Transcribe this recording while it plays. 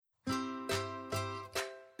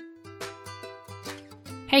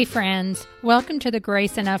Hey friends, welcome to the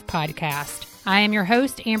Grace Enough podcast. I am your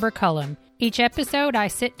host, Amber Cullum. Each episode, I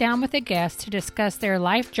sit down with a guest to discuss their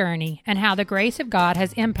life journey and how the grace of God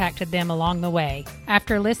has impacted them along the way.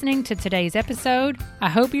 After listening to today's episode, I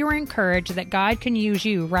hope you are encouraged that God can use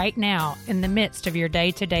you right now in the midst of your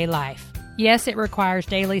day-to-day life. Yes, it requires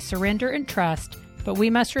daily surrender and trust, but we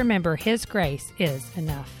must remember His grace is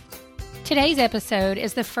enough. Today's episode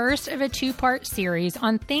is the first of a two-part series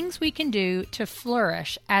on things we can do to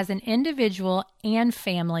flourish as an individual and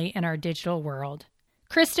family in our digital world.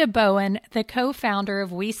 Krista Boan, the co-founder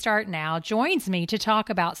of We Start Now, joins me to talk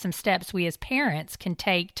about some steps we as parents can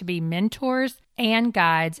take to be mentors and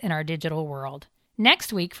guides in our digital world.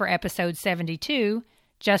 Next week for episode 72,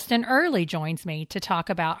 Justin Early joins me to talk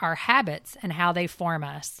about our habits and how they form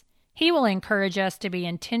us. He will encourage us to be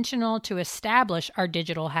intentional to establish our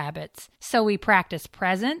digital habits. So we practice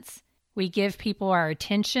presence, we give people our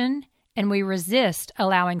attention, and we resist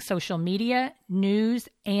allowing social media, news,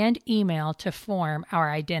 and email to form our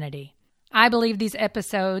identity. I believe these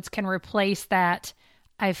episodes can replace that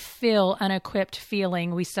I feel unequipped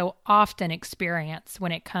feeling we so often experience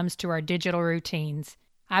when it comes to our digital routines.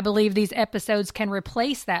 I believe these episodes can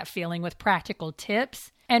replace that feeling with practical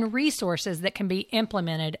tips and resources that can be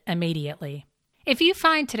implemented immediately. If you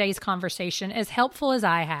find today's conversation as helpful as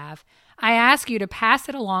I have, I ask you to pass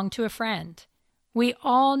it along to a friend. We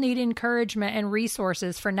all need encouragement and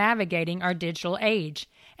resources for navigating our digital age,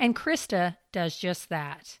 and Krista does just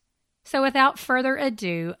that. So without further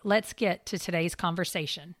ado, let's get to today's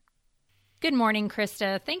conversation. Good morning,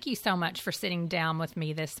 Krista. Thank you so much for sitting down with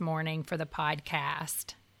me this morning for the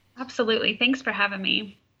podcast. Absolutely. Thanks for having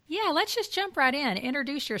me. Yeah, let's just jump right in.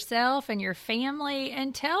 Introduce yourself and your family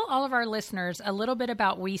and tell all of our listeners a little bit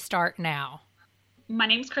about We Start Now. My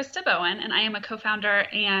name is Krista Boan, and I am a co-founder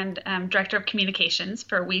and director of communications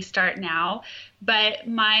for We Start Now. But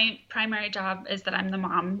my primary job is that I'm the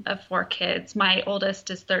mom of 4 kids. My oldest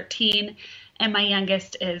is 13, and my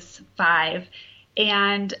youngest is 5.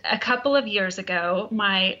 And a couple of years ago,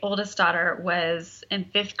 my oldest daughter was in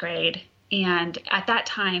 5th grade. And at that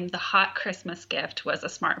time, the hot Christmas gift was a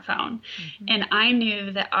smartphone. Mm-hmm. And I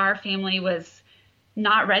knew that our family was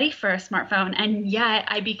not ready for a smartphone. And yet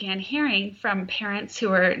I began hearing from parents who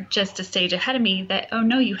were just a stage ahead of me that, oh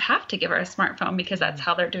no, you have to give her a smartphone because that's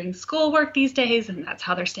how they're doing schoolwork these days. And that's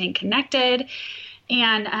how they're staying connected.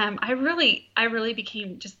 And I really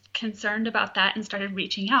became just concerned about that and started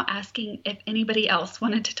reaching out, asking if anybody else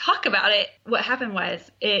wanted to talk about it. What happened was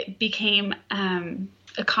it became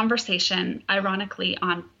a conversation, ironically,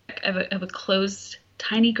 of a closed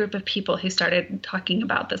tiny group of people who started talking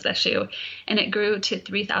about this issue. And it grew to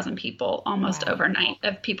 3,000 people almost overnight,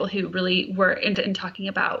 of people who really were into talking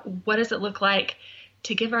about what does it look like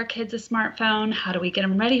to give our kids a smartphone? How do we get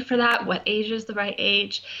them ready for that? What age is the right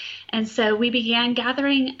age? And so we began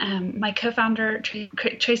gathering. My co-founder,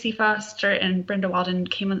 Tracy Foster, and Brenda Walden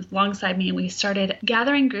came alongside me, and we started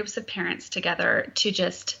gathering groups of parents together to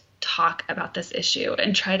just talk about this issue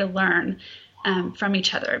and try to learn from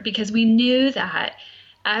each other, because we knew that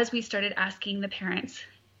as we started asking the parents,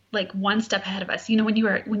 like one step ahead of us, you know, when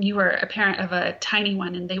you were a parent of a tiny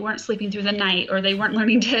one and they weren't sleeping through the night or they weren't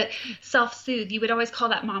learning to self-soothe, you would always call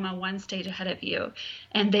that mama one stage ahead of you.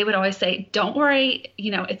 And they would always say, don't worry,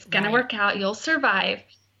 you know, it's going to work out. You'll survive.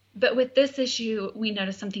 But with this issue, we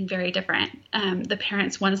noticed something very different. The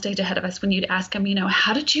parents one stage ahead of us, when you'd ask them, you know,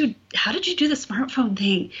 how did you do the smartphone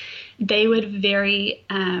thing? They would very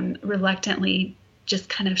reluctantly just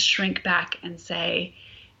kind of shrink back and say,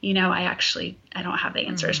 you know, I don't have the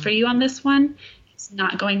answers for you on this one. It's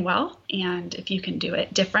not going well. And if you can do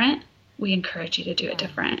it different, we encourage you to do it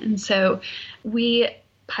different. And so we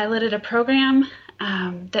piloted a program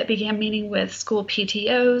that began meeting with school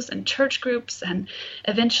PTOs and church groups, and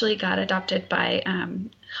eventually got adopted by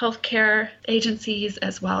healthcare agencies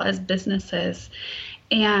as well as businesses,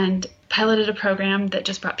 and piloted a program that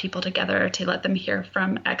just brought people together to let them hear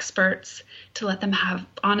from experts, to let them have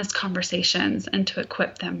honest conversations, and to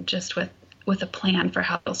equip them just with a plan for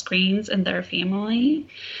how they'll screens in their family.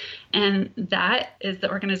 And that is the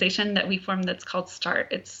organization that we formed that's called START.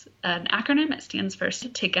 It's an acronym. It stands for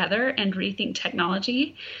Together and Rethink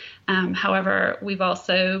Technology. However, we've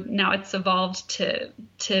also, now it's evolved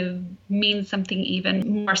to mean something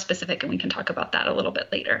even more specific, and we can talk about that a little bit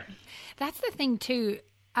later. That's the thing too.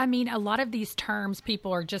 I mean, a lot of these terms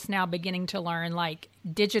people are just now beginning to learn, like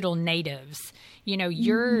digital natives. You know,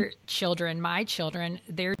 your children, my children,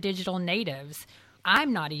 they're digital natives.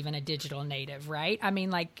 I'm not even a digital native, right? I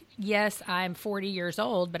mean, like, yes, I'm 40 years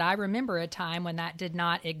old, but I remember a time when that did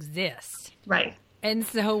not exist. Right. And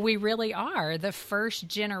so we really are the first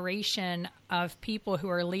generation of people who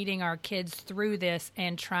are leading our kids through this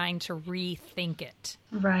and trying to rethink it.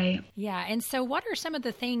 Right. Yeah. And so what are some of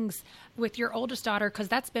the things with your oldest daughter? Because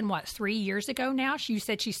that's been, 3 years ago now? You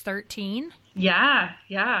said she's 13? Yeah.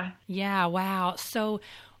 Yeah. Wow. So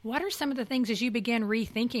what are some of the things as you began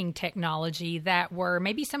rethinking technology that were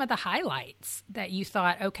maybe some of the highlights that you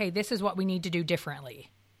thought, okay, this is what we need to do differently?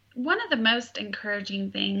 One of the most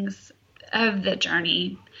encouraging things of the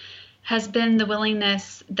journey has been the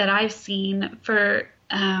willingness that I've seen for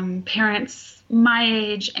parents my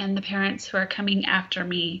age and the parents who are coming after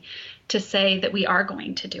me to say that we are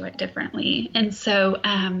going to do it differently. And so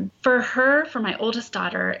for my oldest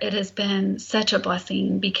daughter, it has been such a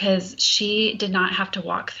blessing because she did not have to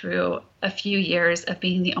walk through a few years of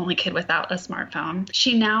being the only kid without a smartphone.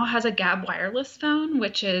 She now has a Gab wireless phone,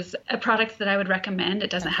 which is a product that I would recommend. It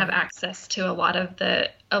doesn't have access to a lot of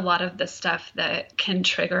the stuff that can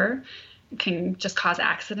just cause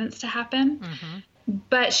accidents to happen. Mm-hmm.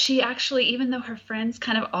 But she actually, even though her friends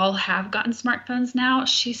kind of all have gotten smartphones now,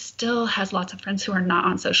 she still has lots of friends who are not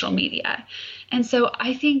on social media. And so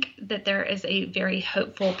I think that there is a very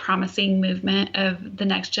hopeful, promising movement of the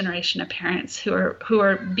next generation of parents who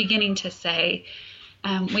are beginning to say,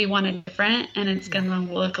 we want it different, and it's going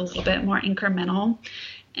to look a little bit more incremental.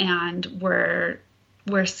 And we're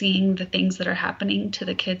seeing the things that are happening to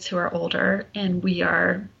the kids who are older, and we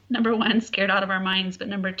are, number one, scared out of our minds, but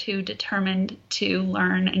number two, determined to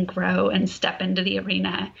learn and grow and step into the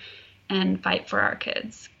arena and fight for our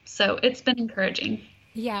kids. So it's been encouraging.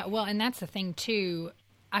 Yeah, well, and that's the thing too.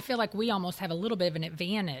 I feel like we almost have a little bit of an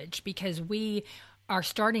advantage because we are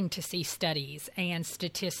starting to see studies and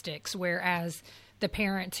statistics, whereas the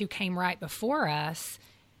parents who came right before us,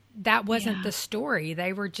 that wasn't the story.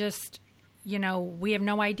 They were just, we have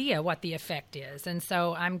no idea what the effect is. And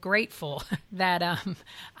so I'm grateful that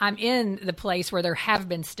I'm in the place where there have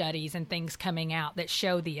been studies and things coming out that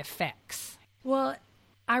show the effects. Well,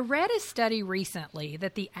 I read a study recently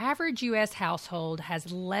that the average U.S. household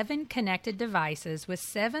has 11 connected devices, with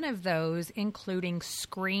 7 of those including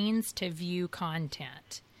screens to view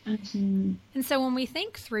content. Mm-hmm. And so when we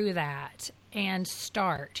think through that and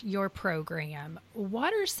start your program,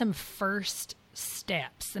 what are some first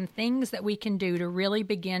steps, some things that we can do to really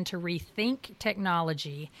begin to rethink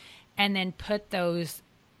technology and then put those,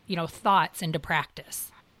 thoughts into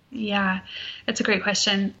practice? Yeah, it's a great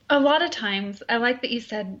question. A lot of times, I like that you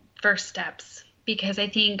said first steps, because I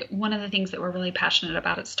think one of the things that we're really passionate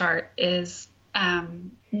about at START is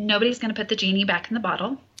nobody's going to put the genie back in the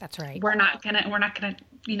bottle. That's right. We're not gonna,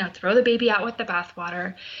 throw the baby out with the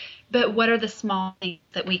bathwater. But what are the small things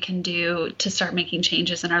that we can do to start making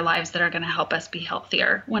changes in our lives that are going to help us be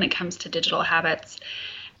healthier when it comes to digital habits?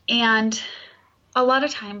 And a lot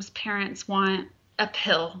of times parents want a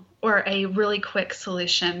pill or a really quick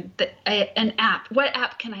solution, an app. What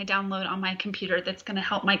app can I download on my computer that's going to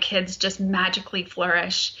help my kids just magically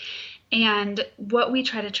flourish? And what we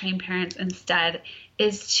try to train parents instead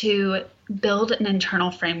is to build an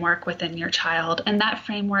internal framework within your child. And that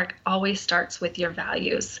framework always starts with your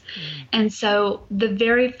values. Mm. And so the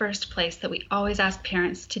very first place that we always ask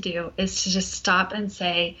parents to do is to just stop and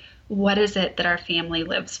say, what is it that our family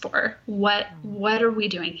lives for? What are we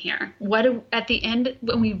doing here? At the end,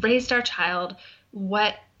 when we raised our child,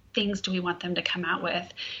 what things do we want them to come out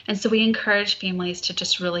with? And so we encourage families to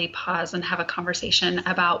just really pause and have a conversation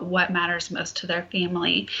about what matters most to their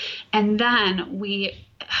family. And then we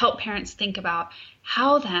help parents think about,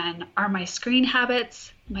 how then are my screen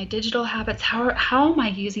habits, my digital habits, how am I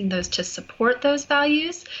using those to support those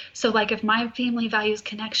values? So like if my family values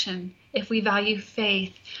connection, if we value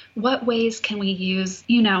faith, what ways can we use,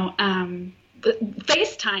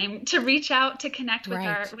 FaceTime to reach out to connect with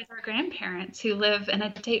our grandparents who live in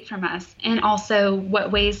a state from us? And also,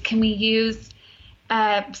 what ways can we use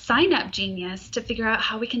Sign Up Genius to figure out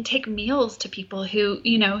how we can take meals to people who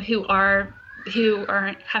are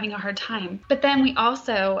having a hard time? But then we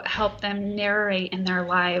also help them narrate in their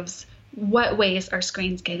lives, what ways are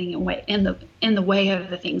screens getting in the way of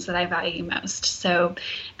the things that I value most? So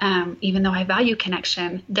even though I value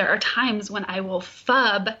connection, there are times when I will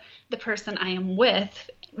phub the person I am with,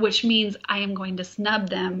 which means I am going to snub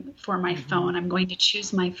them for my phone. I'm going to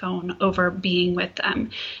choose my phone over being with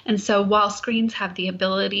them. And so while screens have the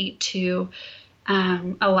ability to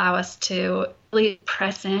allow us to really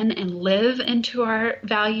press in and live into our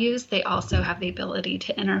values, they also have the ability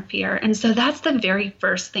to interfere. And so that's the very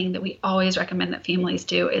first thing that we always recommend that families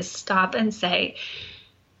do, is stop and say,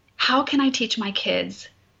 how can I teach my kids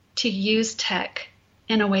to use tech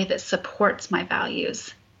in a way that supports my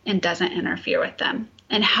values and doesn't interfere with them?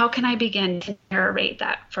 And how can I begin to narrate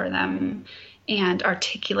that for them and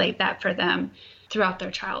articulate that for them throughout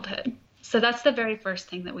their childhood? So that's the very first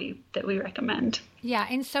thing that we recommend. Yeah.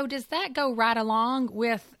 And so does that go right along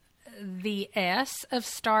with the S of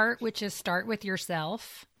START, which is start with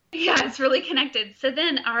yourself? Yeah, it's really connected. So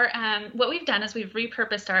then what we've done is we've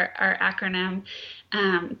repurposed our acronym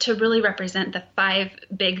to really represent the 5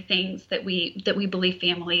 big things that we believe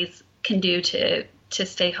families can do to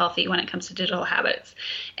stay healthy when it comes to digital habits.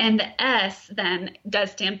 And the S then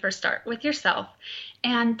does stand for start with yourself.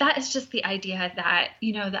 And that is just the idea that,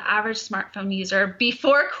 the average smartphone user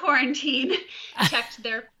before quarantine checked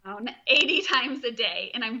their phone 80 times a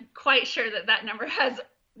day. And I'm quite sure that number has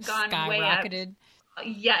gone way up. Skyrocketed.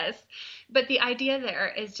 Yes. But the idea there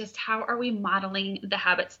is just how are we modeling the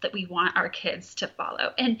habits that we want our kids to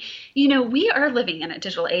follow? And, we are living in a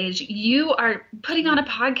digital age. You are putting on a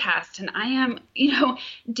podcast and I am,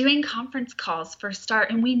 doing conference calls for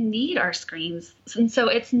START, and we need our screens. And so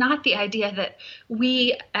it's not the idea that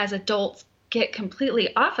we as adults get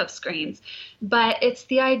completely off of screens, but it's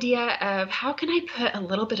the idea of how can I put a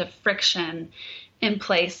little bit of friction in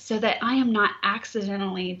place so that I am not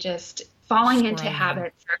accidentally just falling into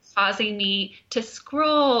habits or causing me to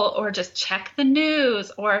scroll or just check the news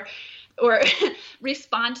or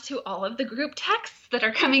respond to all of the group texts that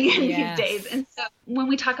are coming in these days. And so when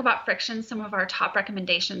we talk about friction, some of our top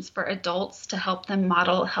recommendations for adults to help them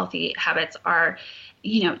model healthy habits are,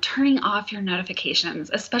 turning off your notifications,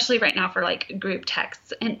 especially right now for like group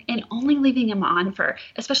texts, and only leaving them on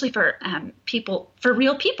especially for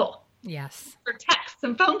real people. Yes. For texts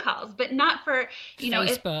and phone calls, but not for,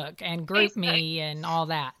 Facebook and GroupMe and all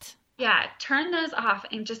that. Yeah. Turn those off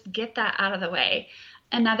and just get that out of the way.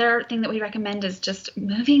 Another thing that we recommend is just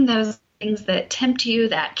moving those things that tempt you,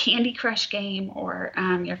 that Candy Crush game or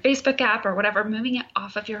your Facebook app or whatever, moving it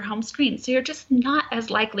off of your home screen. So you're just not as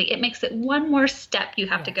likely. It makes it one more step you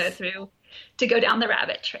have to go through to go down the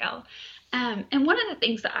rabbit trail. And one of the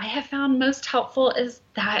things that I have found most helpful is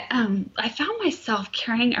that I found myself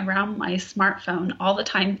carrying around my smartphone all the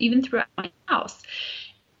time, even throughout my house.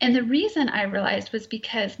 And the reason I realized was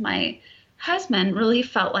because my husband really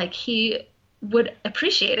felt like he would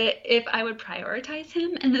appreciate it if I would prioritize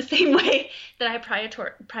him in the same way that I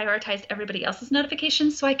prioritized everybody else's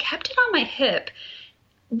notifications. So I kept it on my hip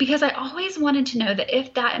because I always wanted to know that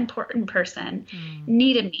if that important person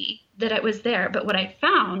needed me, that it was there. But what I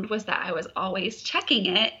found was that I was always checking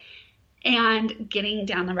it and getting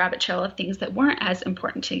down the rabbit trail of things that weren't as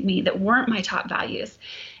important to me, that weren't my top values.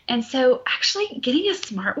 And so actually getting a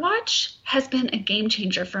smartwatch has been a game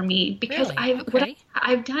changer for me because Really?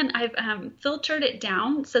 I've filtered it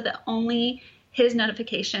down so that only his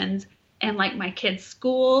notifications and like my kids'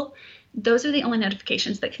 school, those are the only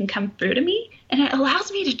notifications that can come through to me. And it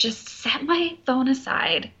allows me to just set my phone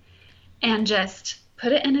aside and just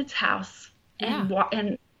put it in its house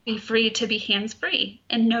and be free to be hands-free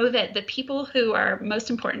and know that the people who are most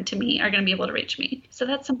important to me are going to be able to reach me. So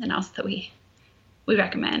that's something else that we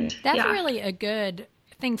recommend. That's really a good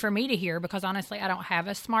thing for me to hear because honestly, I don't have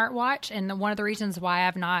a smartwatch. And one of the reasons why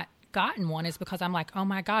I've not gotten one is because I'm like, oh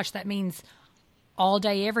my gosh, that means all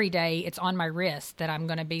day, every day, it's on my wrist that I'm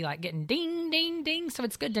going to be like getting ding, ding, ding. So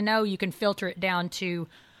it's good to know you can filter it down to,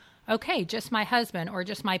 okay, just my husband or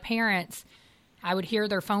just my parents. I would hear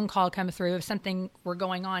their phone call come through if something were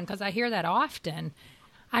going on because I hear that often.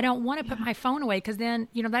 I don't want to put my phone away because then,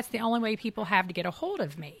 that's the only way people have to get a hold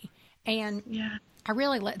of me. And I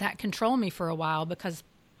really let that control me for a while because,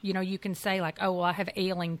 you can say like, oh, well, I have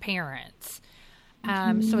ailing parents.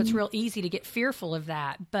 So it's real easy to get fearful of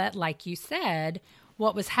that. But like you said,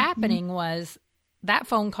 what was happening was that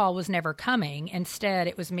phone call was never coming. Instead,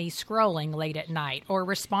 it was me scrolling late at night or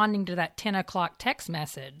responding to that 10 o'clock text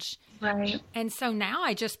message. Right. And so now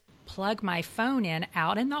I just plug my phone in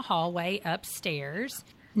out in the hallway upstairs,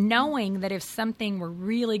 knowing that if something were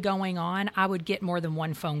really going on, I would get more than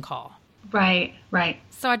one phone call. Right, right.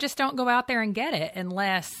 So I just don't go out there and get it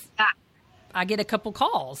unless I get a couple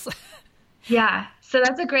calls. Yeah. So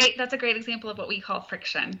that's a great example of what we call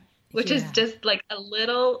friction, which is just like a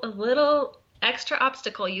little extra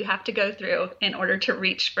obstacle you have to go through in order to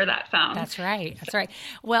reach for that phone. That's right. That's right.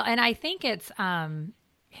 Well, and I think it's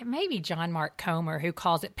maybe John Mark Comer who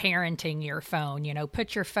calls it parenting your phone,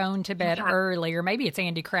 put your phone to bed early, or maybe it's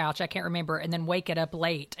Andy Crouch, I can't remember, and then wake it up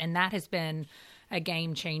late. And that has been a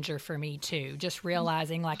game changer for me too. Just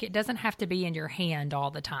realizing like it doesn't have to be in your hand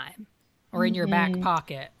all the time or in your back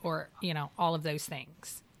pocket or, all of those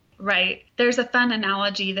things. Right. There's a fun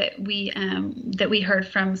analogy that we heard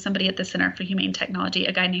from somebody at the Center for Humane Technology,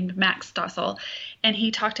 a guy named Max Stossel, and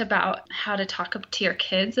he talked about how to talk up to your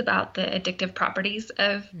kids about the addictive properties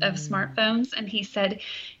of smartphones. And he said,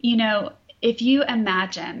 if you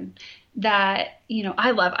imagine that,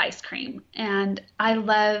 I love ice cream and I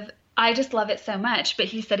just love it so much. But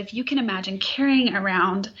he said, if you can imagine carrying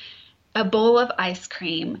around a bowl of ice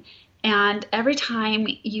cream, and every time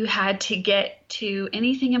you had to get to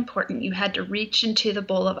anything important, you had to reach into the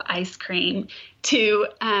bowl of ice cream to,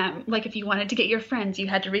 like if you wanted to get your friends, you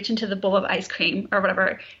had to reach into the bowl of ice cream or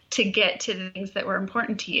whatever to get to the things that were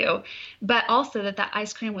important to you. But also that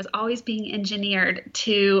ice cream was always being engineered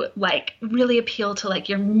to like really appeal to like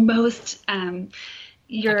your most,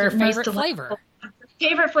 your favorite flavor.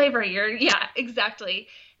 Favorite flavor. Yeah, exactly.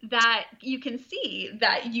 That you can see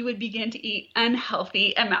that you would begin to eat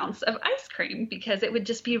unhealthy amounts of ice cream because it would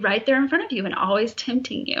just be right there in front of you and always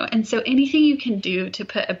tempting you. And so anything you can do to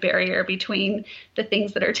put a barrier between the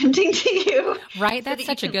things that are tempting to you. Right. That's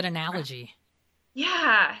such a good analogy.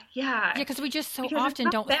 Yeah. Yeah, because we just so often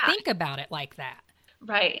don't think about it like that.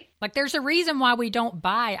 Right. Like there's a reason why we don't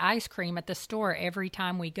buy ice cream at the store every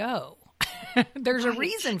time we go. There's a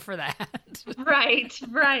reason for that.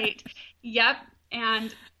 Right. Yep.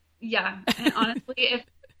 And yeah, and honestly,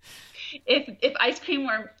 if ice cream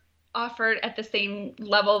were offered at the same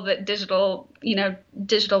level that digital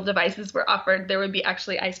devices were offered, there would be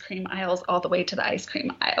actually ice cream aisles all the way to the ice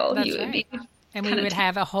cream aisle. That's right. And we would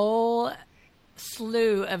have a whole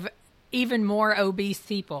slew of even more obese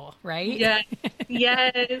people, right? Yeah.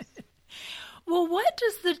 Yes. Well, what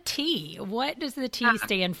does the T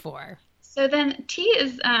stand for? So then T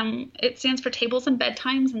is, it stands for tables and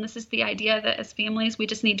bedtimes. And this is the idea that as families, we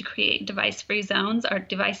just need to create device-free zones. Our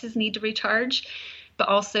devices need to recharge, but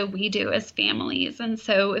also we do as families. And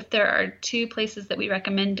so if there are two places that we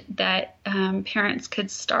recommend that parents could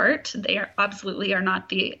start, they absolutely are not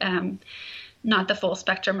the full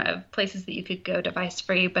spectrum of places that you could go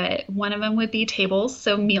device-free, but one of them would be tables.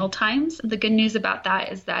 So meal times. The good news about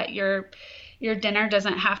that is that your dinner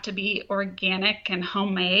doesn't have to be organic and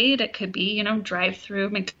homemade. It could be,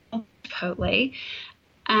 drive-through McDonald's, Chipotle.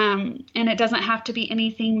 And it doesn't have to be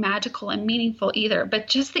anything magical and meaningful either, but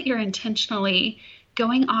just that you're intentionally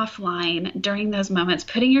going offline during those moments,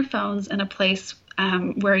 putting your phones in a place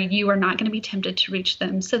where you are not going to be tempted to reach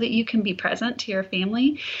them so that you can be present to your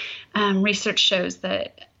family. Research shows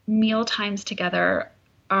that meal times together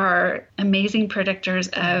are amazing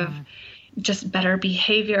predictors of just better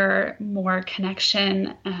behavior, more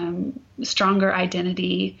connection, stronger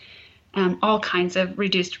identity, all kinds of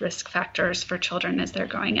reduced risk factors for children as they're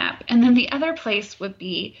growing up. And then the other place would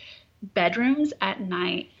be bedrooms at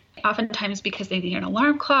night, oftentimes because they need an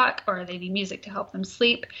alarm clock or they need music to help them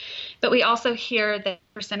sleep. But we also hear that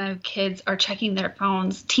percent of kids are checking their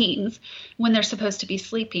phones, teens, when they're supposed to be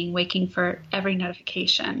sleeping, waking for every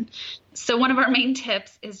notification. So one of our main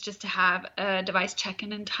tips is just to have a device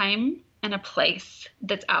check-in and time and a place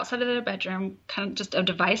that's outside of their bedroom, kind of just a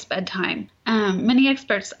device bedtime. Many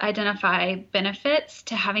experts identify benefits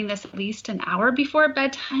to having this at least an hour before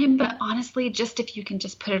bedtime, but honestly, just if you can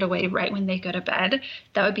just put it away right when they go to bed,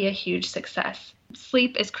 that would be a huge success.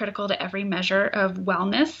 Sleep is critical to every measure of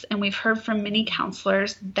wellness, and we've heard from many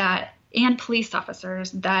counselors and police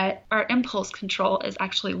officers that our impulse control is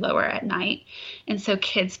actually lower at night. And so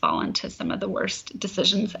kids fall into some of the worst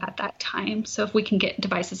decisions at that time. So if we can get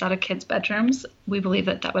devices out of kids' bedrooms, we believe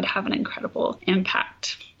that would have an incredible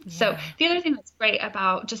impact. Yeah. So the other thing that's great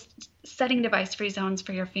about just setting device-free zones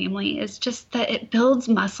for your family is just that it builds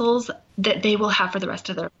muscles that they will have for the rest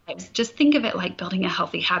of their lives. Just think of it like building a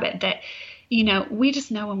healthy habit that we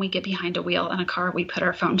just know when we get behind a wheel in a car, we put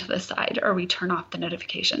our phone to the side or we turn off the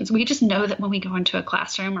notifications. We just know that when we go into a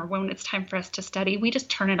classroom or when it's time for us to study, we just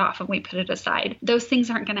turn it off and we put it aside. Those things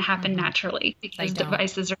aren't going to happen naturally because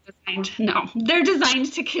devices are they're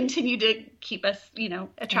designed to continue to keep us,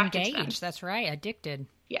 attracted to them. That's right. Addicted.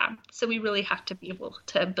 Yeah. So we really have to be able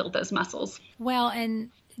to build those muscles. Well,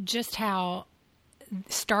 and just how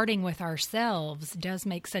starting with ourselves does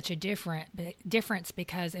make such a difference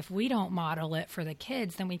because if we don't model it for the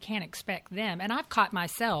kids, then we can't expect them. And I've caught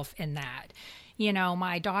myself in that.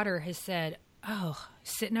 My daughter has said, "Oh,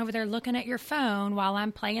 sitting over there looking at your phone while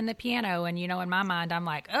I'm playing the piano." And, in my mind, I'm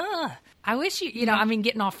like, "Ugh, I wish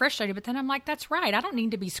getting all frustrated." But then I'm like, that's right. I don't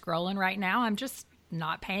need to be scrolling right now. I'm just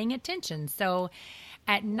not paying attention. So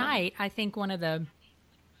at night, I think one of the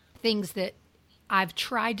things that I've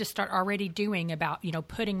tried to start already doing about,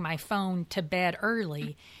 putting my phone to bed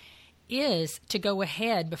early is to go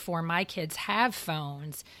ahead before my kids have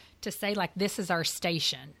phones to say, like, this is our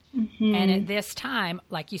station. Mm-hmm. And at this time,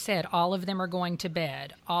 like you said, all of them are going to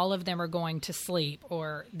bed. All of them are going to sleep,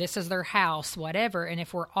 or this is their house, whatever. And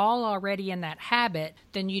if we're all already in that habit,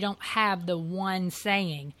 then you don't have the one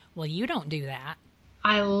saying, well, you don't do that.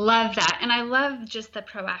 I love that. And I love just the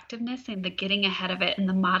proactiveness and the getting ahead of it and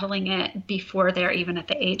the modeling it before they're even at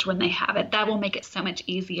the age when they have it. That will make it so much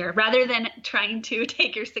easier rather than trying to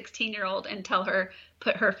take your 16-year-old and tell her,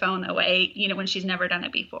 put her phone away, when she's never done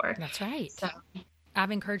it before. That's right. So I've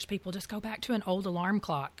encouraged people, just go back to an old alarm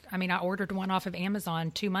clock. I mean, I ordered one off of Amazon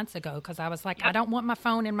 2 months ago because I was like, yep. I don't want my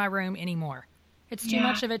phone in my room anymore. It's too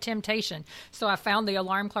much of a temptation. So I found the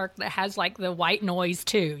alarm clock that has like the white noise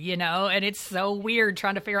too, and it's so weird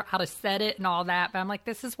trying to figure out how to set it and all that. But I'm like,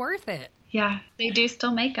 this is worth it. Yeah, they do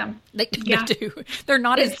still make them. They do. They're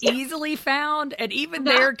not as easily found. And even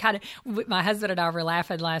they're kind of, my husband and I were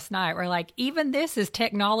laughing last night. We're like, even this is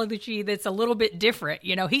technology that's a little bit different.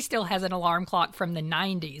 He still has an alarm clock from the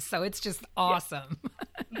 90s. So it's just awesome.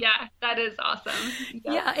 Yeah, that is awesome. Yep.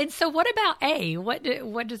 Yeah. And so what about A? What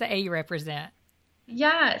does A represent?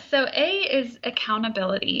 Yeah, so A is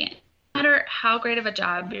accountability. No matter how great of a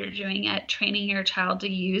job you're doing at training your child to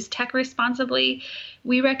use tech responsibly,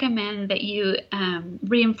 we recommend that you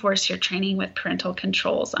reinforce your training with parental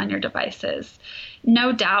controls on your devices.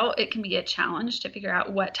 No doubt it can be a challenge to figure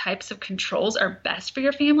out what types of controls are best for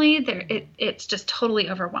your family. It's just totally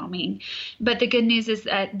overwhelming. But the good news is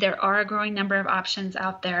that there are a growing number of options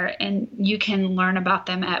out there, and you can learn about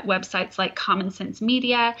them at websites like Common Sense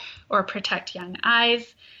Media or Protect Young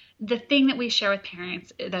Eyes. The thing that we share with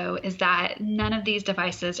parents, though, is that none of these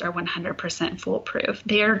devices are 100% foolproof.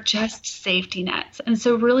 They are just safety nets. And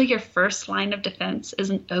so really your first line of defense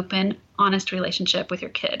is an open, honest relationship with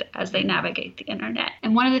your kid as they navigate the internet.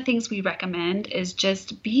 And one of the things we recommend is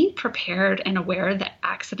just being prepared and aware that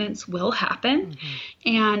accidents will happen.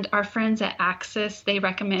 Mm-hmm. And our friends at Axis, they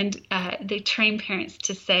recommend, they train parents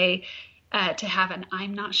to say, to have an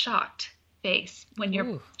I'm not shocked face when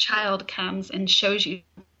your child comes and shows you.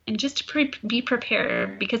 And just to be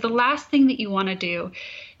prepared, because the last thing that you want to do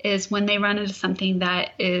is when they run into something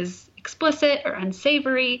that is explicit or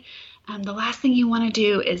unsavory, the last thing you want to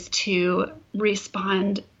do is to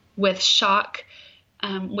respond with shock,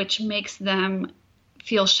 which makes them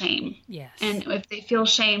feel shame. Yes. And if they feel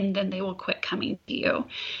shame, then they will quit coming to you.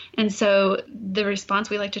 And so the response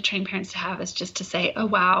we like to train parents to have is just to say, oh,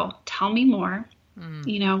 wow, tell me more.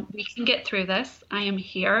 We can get through this. I am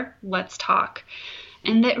here. Let's talk.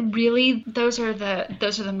 And that really, those are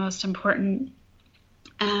the most important.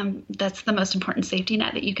 That's the most important safety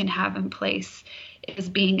net that you can have in place, is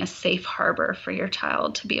being a safe harbor for your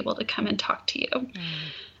child to be able to come and talk to you.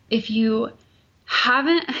 If you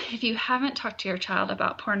haven't talked to your child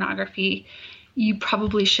about pornography, you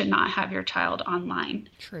probably should not have your child online.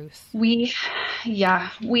 Truth. We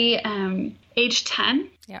age 10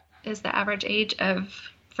 is the average age of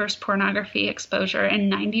first pornography exposure,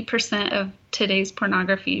 and 90% of today's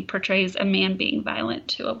pornography portrays a man being violent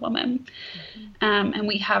to a woman. Mm-hmm. And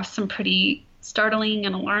we have some pretty startling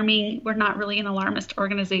and alarming, we're not really an alarmist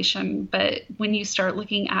organization, but when you start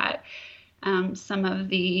looking at some of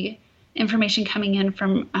the information coming in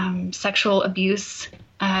from sexual abuse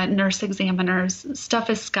nurse examiners, stuff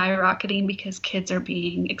is skyrocketing because kids are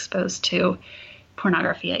being exposed to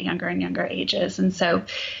pornography at younger and younger ages. And so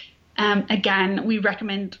again, we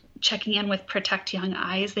recommend checking in with Protect Young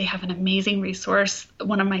Eyes. They have an amazing resource.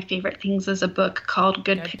 One of my favorite things is a book called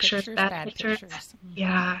Good Pictures, Bad Pictures.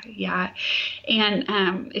 Mm-hmm. Yeah.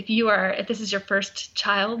 And if this is your first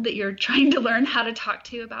child that you're trying to learn how to talk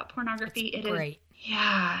to about pornography, it is great.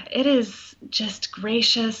 Yeah, it is just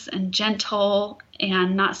gracious and gentle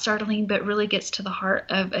and not startling, but really gets to the heart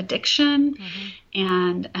of addiction,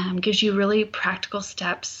 and gives you really practical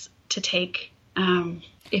steps to take. And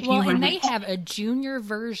they have a junior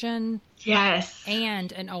version, yes,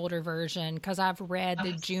 and an older version, because I've read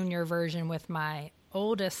the junior version with my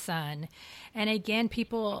oldest son. And again,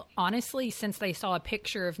 people, honestly, since they saw a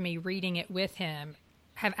picture of me reading it with him,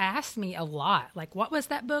 have asked me a lot, like, what was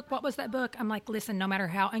that book? What was that book? I'm like, listen, no matter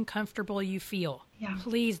how uncomfortable you feel,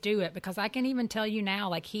 please do it. Because I can even tell you now,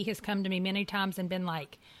 like, he has come to me many times and been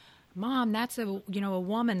like, Mom, that's a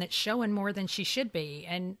woman that's showing more than she should be.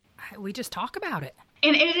 And we just talk about it.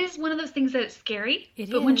 And it is one of those things that's scary.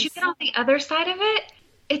 But once you get on the other side of it,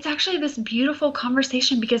 it's actually this beautiful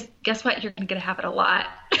conversation, because guess what? You're going to have it a lot.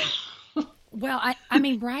 Well, I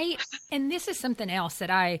mean, right? And this is something else that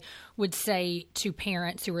I would say to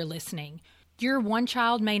parents who are listening. Your one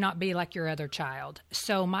child may not be like your other child.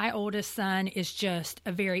 So my oldest son is just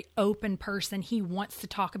a very open person. He wants to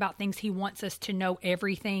talk about things. He wants us to know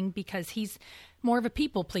everything because he's more of a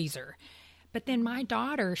people pleaser. But then my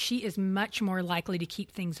daughter, she is much more likely to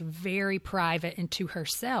keep things very private and to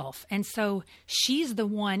herself. And so she's the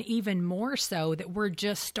one even more so that we're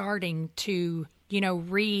just starting to,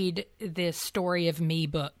 read this story of me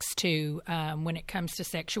books to when it comes to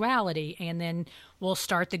sexuality. And then we'll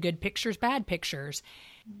start the good pictures, bad pictures.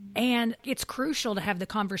 And it's crucial to have the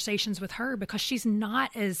conversations with her because she's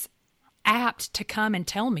not as apt to come and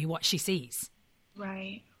tell me what she sees.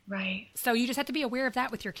 Right. So you just have to be aware of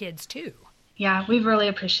that with your kids too. Yeah, we've really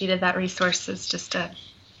appreciated that resource. It's just a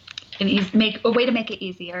way to make it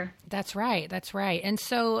easier. That's right. And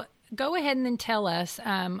so go ahead and then tell us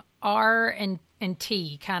R and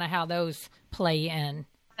T, kind of how those play in.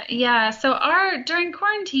 Yeah, so during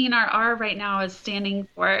quarantine, our R right now is standing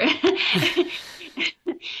for,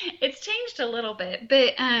 it's changed a little bit,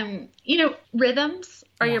 but, rhythms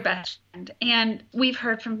are your best friend. And we've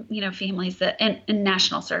heard from, families that in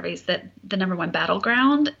national surveys that the number one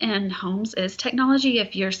battleground in homes is technology.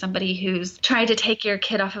 If you're somebody who's tried to take your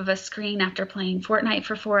kid off of a screen after playing Fortnite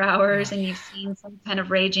for 4 hours and you've seen some kind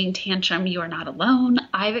of raging tantrum, you are not alone.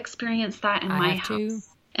 I've experienced that in my house. Too.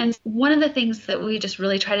 And one of the things that we just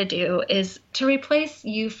really try to do is to replace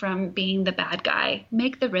you from being the bad guy,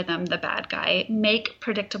 make the rhythm the bad guy, make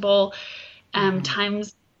predictable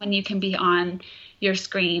times when you can be on your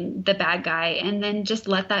screen the bad guy, and then just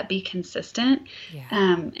let that be consistent. Yeah.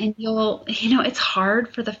 And you'll, it's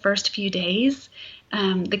hard for the first few days.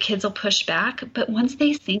 The kids will push back, but once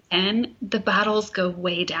they sink in, the battles go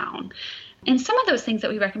way down. And some of those things that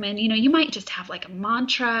we recommend, you might just have like a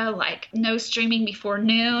mantra, like no streaming before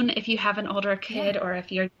noon if you have an older kid, or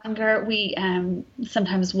if you're younger, we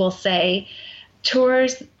sometimes will say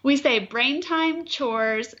chores. We say brain time,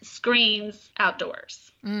 chores, screens,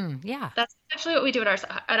 outdoors. That's actually what we do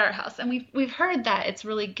at our house. And we've heard that it's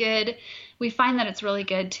really good. We find that it's really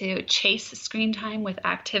good to chase screen time with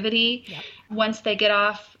activity. Yep. Once they get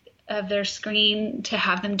off of their screen, to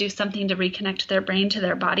have them do something to reconnect their brain to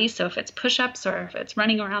their body. So if it's push-ups or if it's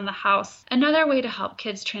running around the house. Another way to help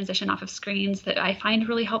kids transition off of screens that I find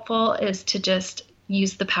really helpful is to just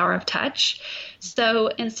use the power of touch. So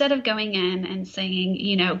instead of going in and saying,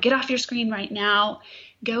 get off your screen right now,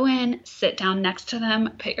 go in, sit down next to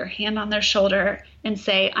them, put your hand on their shoulder and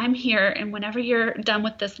say, I'm here. And whenever you're done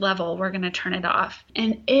with this level, we're going to turn it off.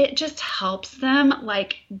 And it just helps them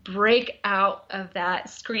break out of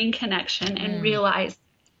that screen connection and realize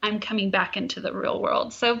I'm coming back into the real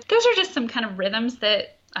world. So those are just some kind of rhythms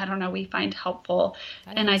that, we find helpful.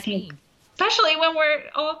 And I think, especially when we're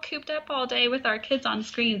all cooped up all day with our kids on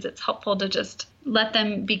screens, it's helpful to just let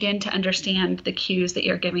them begin to understand the cues that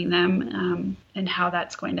you're giving them and how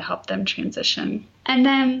that's going to help them transition. And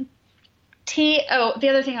then the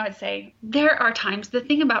other thing I would say, there are times, the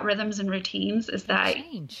thing about rhythms and routines is that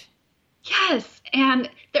change. Yes. And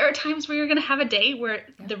there are times where you're going to have a day where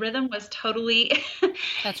the rhythm was totally,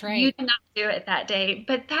 that's right. You did not do it that day,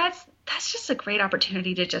 but that's just a great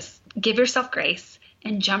opportunity to just give yourself grace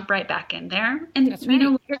and jump right back in there. And, that's right.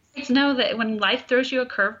 Your kids know that when life throws you a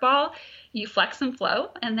curveball, you flex and flow,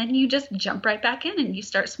 and then you just jump right back in and you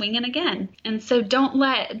start swinging again. And so don't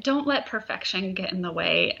let perfection get in the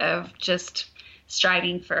way of just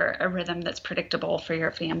striving for a rhythm that's predictable for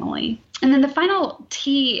your family. And then the final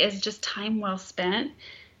T is just time well spent.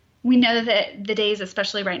 We know that the days,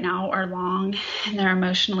 especially right now, are long and they're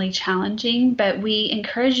emotionally challenging, but we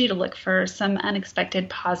encourage you to look for some unexpected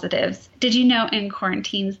positives. Did you know in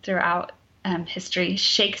quarantines throughout history,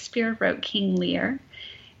 Shakespeare wrote King Lear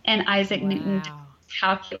and Isaac Newton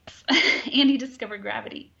calculus and he discovered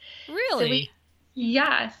gravity? Really?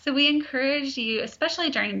 So we encourage you,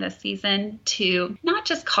 especially during this season, to not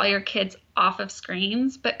just call your kids off of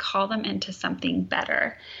screens, but call them into something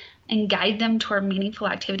better and guide them toward meaningful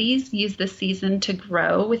activities. Use this season to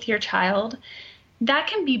grow with your child. That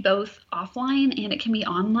can be both offline and it can be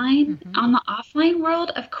online. Mm-hmm. On the offline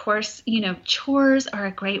world, of course, chores are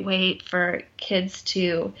a great way for kids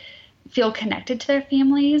to feel connected to their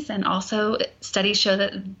families. And also studies show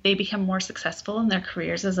that they become more successful in their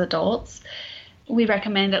careers as adults. We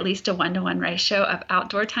recommend at least a 1-to-1 ratio of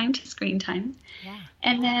outdoor time to screen time. Yeah.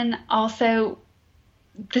 And then also,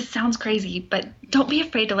 this sounds crazy, but don't be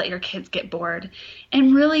afraid to let your kids get bored.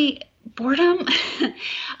 And really, boredom,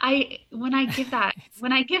 when I give that,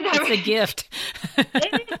 it's a gift.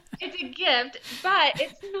 It's a gift, but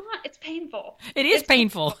it's painful. It's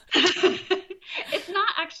painful. It's not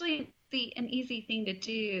actually an easy thing to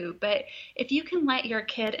do, but if you can let your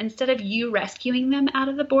kid, instead of you rescuing them out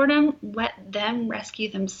of the boredom, let them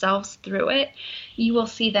rescue themselves through it, you will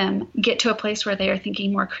see them get to a place where they are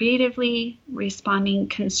thinking more creatively, responding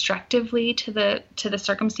constructively to the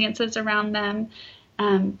circumstances around them,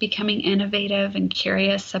 becoming innovative and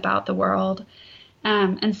curious about the world.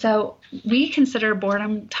 And so we consider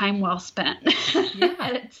boredom time well spent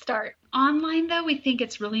at its start. Online, though, we think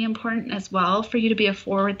it's really important as well for you to be a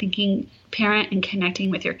forward-thinking parent and connecting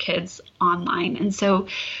with your kids online. And so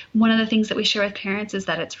one of the things that we share with parents is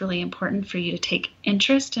that it's really important for you to take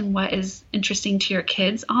interest in what is interesting to your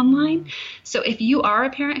kids online. So if you are a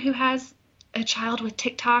parent who has a child with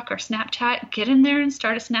TikTok or Snapchat, get in there and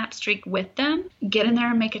start a Snap streak with them. Get in there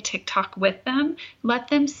and make a TikTok with them. Let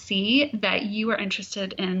them see that you are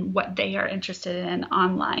interested in what they are interested in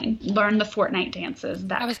online. Learn the Fortnite dances.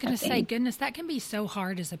 I was going to say, goodness, that can be so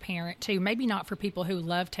hard as a parent too. Maybe not for people who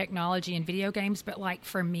love technology and video games, but like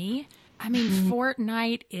for me, I mean,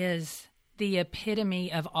 Fortnite is the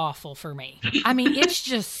epitome of awful for me. I mean, it's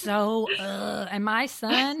just so, and my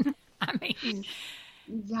son, I mean...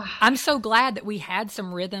 Yeah. I'm so glad that we had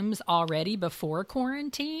some rhythms already before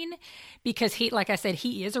quarantine because he, like I said,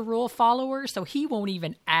 he is a rule follower, so he won't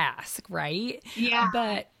even ask, right? Yeah.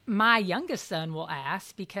 But my youngest son will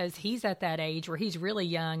ask because he's at that age where he's really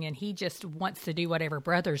young and he just wants to do whatever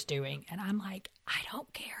brother's doing. And I'm like, I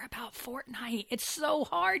don't care about Fortnite. It's so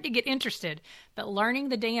hard to get interested, but learning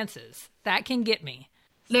the dances, that can get me.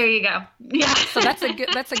 There you go. Yeah. So that's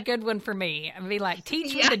a good one for me. I'd be like,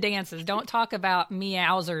 teach me the dances. Don't talk about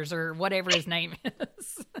meowsers or whatever his name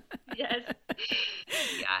is. Yes.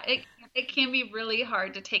 Yeah. It can be really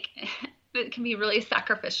hard to take. It can be really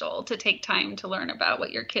sacrificial to take time to learn about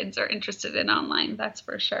what your kids are interested in online. That's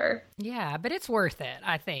for sure. Yeah, but it's worth it,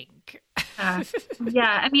 I think.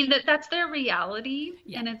 Yeah. I mean, that's their reality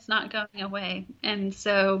and it's not going away. And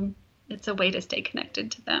so it's a way to stay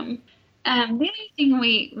connected to them. The other thing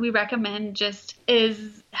we recommend just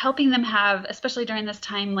is helping them have, especially during this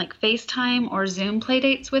time, like FaceTime or Zoom play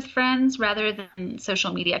dates with friends rather than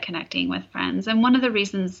social media connecting with friends. And one of the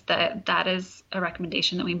reasons that is a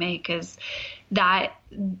recommendation that we make is that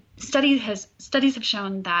studies have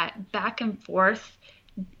shown that back and forth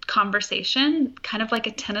conversation, kind of like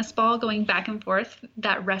a tennis ball going back and forth,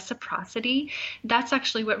 that reciprocity, that's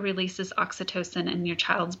actually what releases oxytocin in your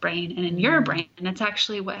child's brain and in your brain. And it's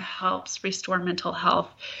actually what helps restore mental health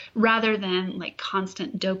rather than like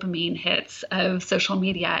constant dopamine hits of social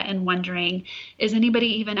media and wondering, is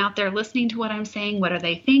anybody even out there listening to what I'm saying? What are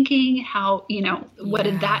they thinking? How, what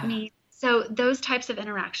did that mean? So those types of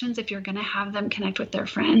interactions, if you're going to have them connect with their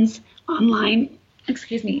friends online,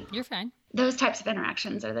 excuse me. You're fine. Those types of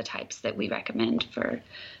interactions are the types that we recommend for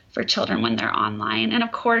children when they're online. And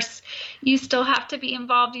of course, you still have to be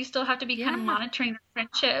involved. You still have to be kind of monitoring their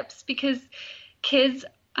friendships because kids,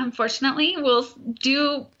 unfortunately, will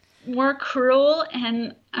do more cruel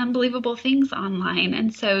and unbelievable things online.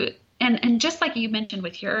 And so, and just like you mentioned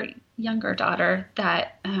with your younger daughter,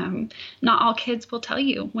 that not all kids will tell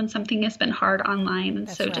you when something has been hard online. And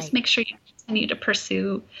so just make sure you continue to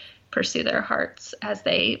pursue their hearts as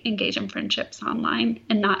they engage in friendships online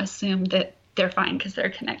and not assume that they're fine because they're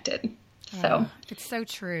connected. So it's so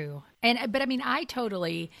true. But I mean, I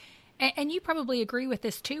totally, and you probably agree with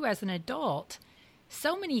this too as an adult.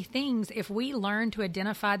 So many things, if we learn to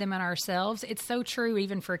identify them in ourselves, it's so true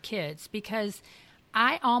even for kids because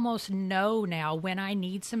I almost know now when I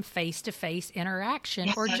need some face-to-face interaction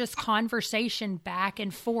or just conversation back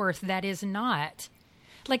and forth that is not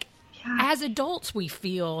like, as adults, we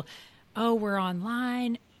feel, oh, we're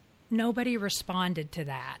online. Nobody responded to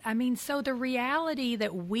that. I mean, so the reality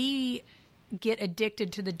that we get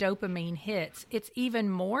addicted to the dopamine hits, it's even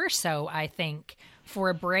more so, I think, for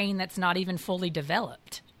a brain that's not even fully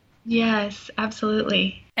developed. Yes,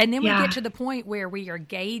 absolutely. And then we get to the point where we are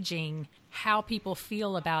gauging how people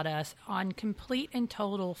feel about us on complete and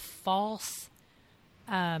total false,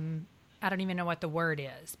 I don't even know what the word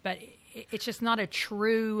is, but it's just not a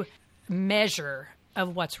true measure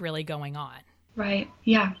of what's really going on. Right.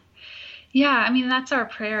 Yeah. Yeah. I mean, that's our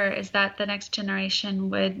prayer is that the next generation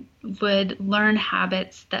would learn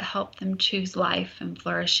habits that help them choose life and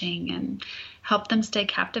flourishing and help them stay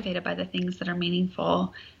captivated by the things that are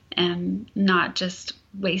meaningful and not just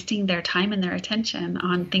wasting their time and their attention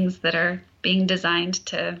on things that are being designed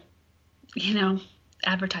to,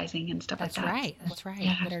 advertising and stuff like that. That's right.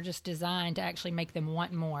 Yeah. That are just designed to actually make them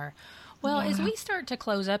want more. Well, as we start to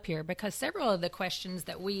close up here, because several of the questions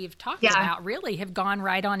that we've talked about really have gone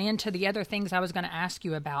right on into the other things I was going to ask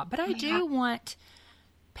you about. But I do want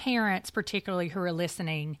parents, particularly who are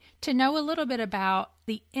listening, to know a little bit about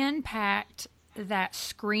the impact that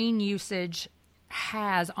screen usage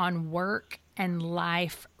has on work and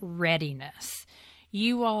life readiness.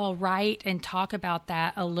 You all write and talk about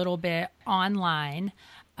that a little bit online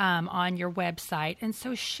on your website. And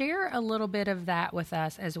so share a little bit of that with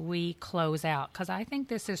us as we close out, because I think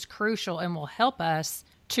this is crucial and will help us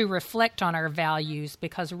to reflect on our values,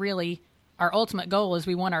 because really our ultimate goal is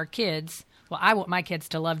we want our kids, well, I want my kids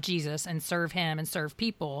to love Jesus and serve him and serve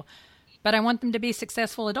people, but I want them to be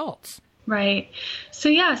successful adults. Right. So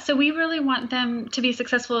we really want them to be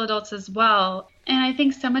successful adults as well. And I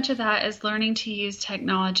think so much of that is learning to use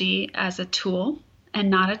technology as a tool and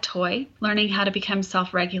not a toy, learning how to become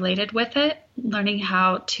self-regulated with it, learning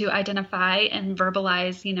how to identify and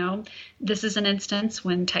verbalize, this is an instance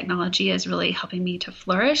when technology is really helping me to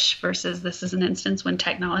flourish versus this is an instance when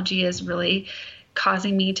technology is really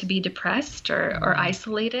causing me to be depressed or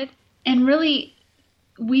isolated. And really,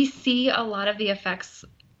 we see a lot of the effects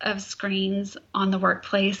of screens on the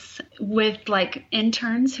workplace with like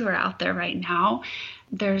interns who are out there right now.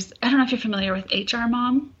 I don't know if you're familiar with HR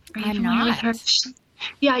Mom. Are you familiar with her?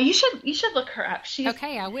 Yeah, you should look her up.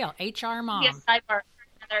 Okay, I will. HR Mom. Yes, sidebar.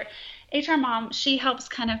 HR Mom, she helps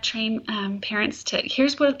kind of train parents to,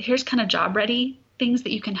 here's kind of job ready things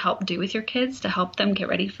that you can help do with your kids to help them get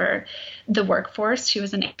ready for the workforce. She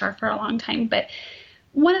was in HR for a long time. But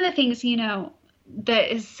one of the things,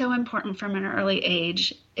 that is so important from an early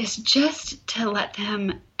age is just to let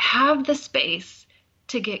them have the space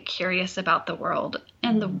to get curious about the world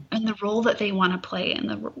and the role that they want to play in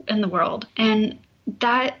the world. And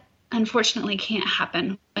that unfortunately can't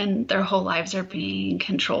happen when their whole lives are being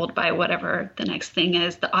controlled by whatever the next thing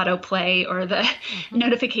is, the autoplay or the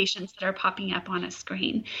notifications that are popping up on a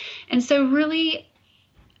screen. And so really,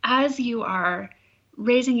 as you are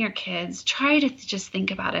raising your kids, try to just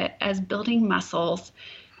think about it as building muscles,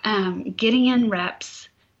 getting in reps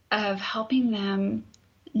of helping them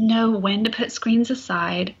know when to put screens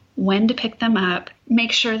aside, when to pick them up.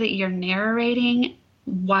 Make sure that you're narrating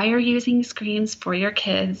why you're using screens for your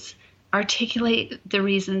kids. Articulate the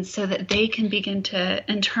reasons so that they can begin to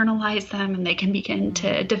internalize them and they can begin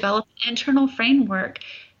to develop an internal framework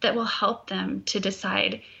that will help them to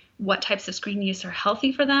decide what types of screen use are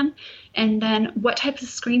healthy for them, and then what types of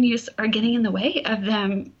screen use are getting in the way of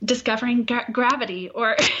them discovering gravity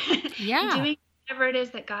or doing whatever it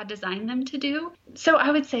is that God designed them to do. So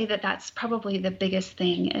I would say that that's probably the biggest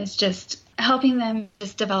thing, is just helping them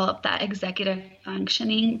just develop that executive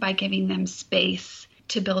functioning by giving them space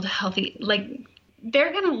to build healthy,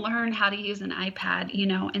 they're going to learn how to use an iPad,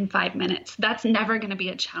 in 5 minutes. That's never going to be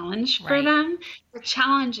a challenge for them. The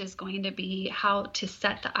challenge is going to be how to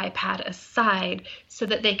set the iPad aside so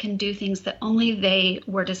that they can do things that only they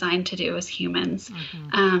were designed to do as humans,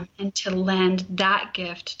 and to lend that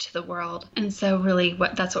gift to the world. And so really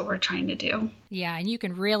that's what we're trying to do. Yeah. And you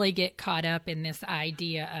can really get caught up in this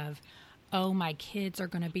idea of, oh, my kids are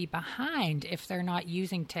going to be behind if they're not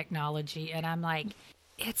using technology. And I'm like,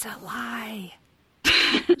 it's a lie.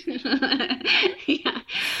 Yeah.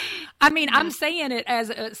 I mean, I'm saying it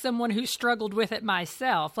as someone who struggled with it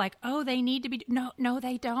myself. Like, oh, they need to be. No,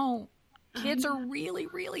 they don't. Kids are really,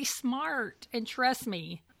 really smart. And trust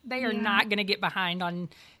me, they are not going to get behind on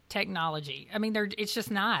technology. I mean, it's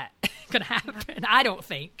just not going to happen. I don't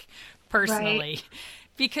think, personally.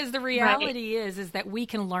 Because the reality is that we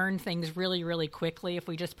can learn things really, really quickly if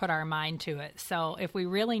we just put our mind to it. So if we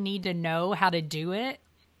really need to know how to do it,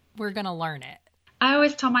 we're going to learn it. I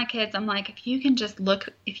always tell my kids, I'm like, if you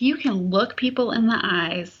can look people in the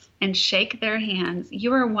eyes and shake their hands,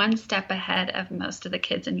 you are one step ahead of most of the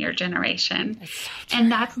kids in your generation. So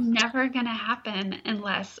and that's never going to happen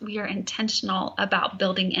unless we are intentional about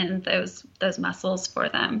building in those muscles for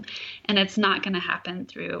them. And it's not going to happen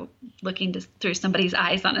through looking through somebody's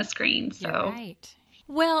eyes on a screen. So. You're right.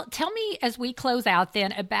 Well, tell me as we close out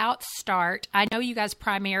then about START. I know you guys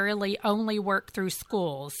primarily only work through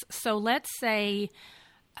schools. So let's say,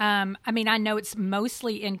 I know it's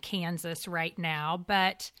mostly in Kansas right now,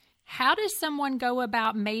 but how does someone go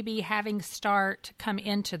about maybe having START come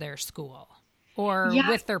into their school or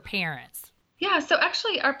with their parents? Yeah, so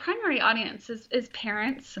actually our primary audience is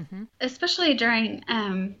parents, especially during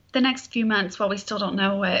the next few months while we still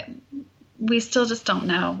just don't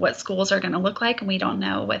know what schools are going to look like, and we don't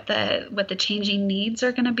know what the changing needs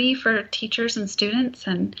are going to be for teachers and students.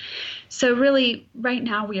 And so really right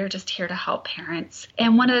now we are just here to help parents.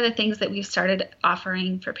 And one of the things that we've started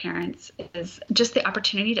offering for parents is just the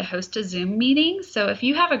opportunity to host a Zoom meeting. So if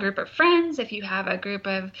you have a group of friends, if you have a group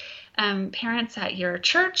of parents at your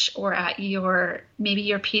church or at maybe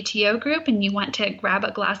your PTO group, and you want to grab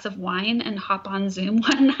a glass of wine and hop on Zoom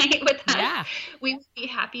one night with us, we would be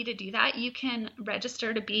happy to do that. You can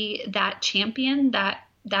register to be that champion,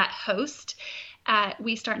 that host at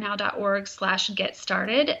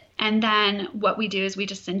westartnow.org/get-started. And then what we do is we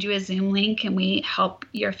just send you a Zoom link and we help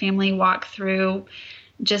your family walk through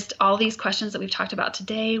just all these questions that we've talked about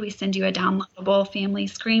today. We send you a downloadable family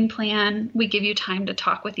screen plan. We give you time to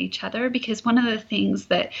talk with each other, because one of the things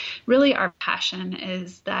that really our passion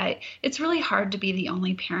is that it's really hard to be the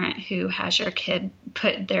only parent who has your kid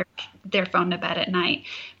put their phone to bed at night.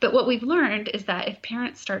 But what we've learned is that if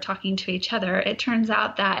parents start talking to each other, it turns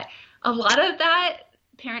out that a lot of that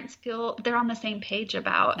parents feel they're on the same page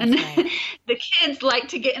about. And the kids like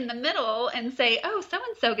to get in the middle and say, oh,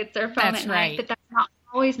 so-and-so gets their phone at night, but that's not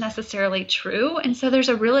always necessarily true. And so there's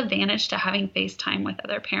a real advantage to having FaceTime with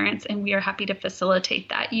other parents, and we are happy to facilitate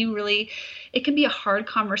that. It can be a hard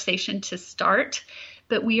conversation to start,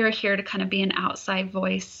 but we are here to kind of be an outside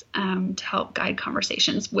voice to help guide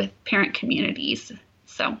conversations with parent communities.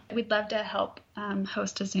 So we'd love to help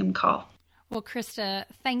host a Zoom call. Well, Krista,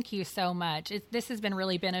 thank you so much. This has been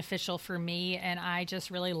really beneficial for me, and I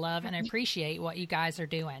just really love and appreciate what you guys are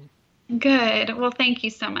doing. Good. Well, thank you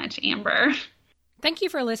so much, Amber. Thank you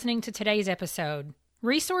for listening to today's episode.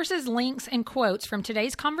 Resources, links, and quotes from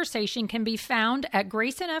today's conversation can be found at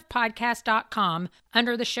graceenoughpodcast.com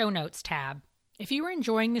under the Show Notes tab. If you are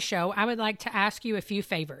enjoying the show, I would like to ask you a few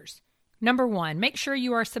favors. Number 1, make sure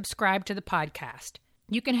you are subscribed to the podcast.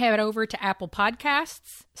 You can head over to Apple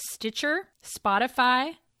Podcasts, Stitcher,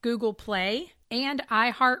 Spotify, Google Play, and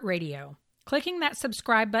iHeartRadio. Clicking that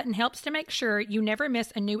subscribe button helps to make sure you never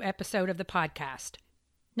miss a new episode of the podcast.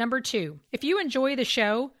 Number 2, if you enjoy the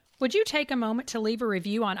show, would you take a moment to leave a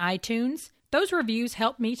review on iTunes? Those reviews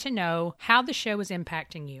help me to know how the show is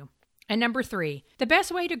impacting you. And number 3, the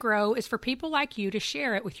best way to grow is for people like you to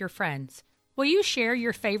share it with your friends. Will you share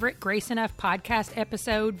your favorite Grace Enough podcast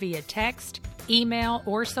episode via text, email,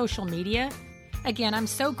 or social media? Again, I'm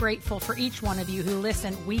so grateful for each one of you who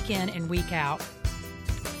listen week in and week out.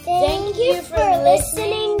 Thank you for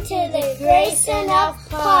listening to the Grace Enough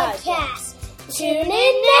podcast. Tune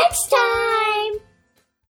in next time.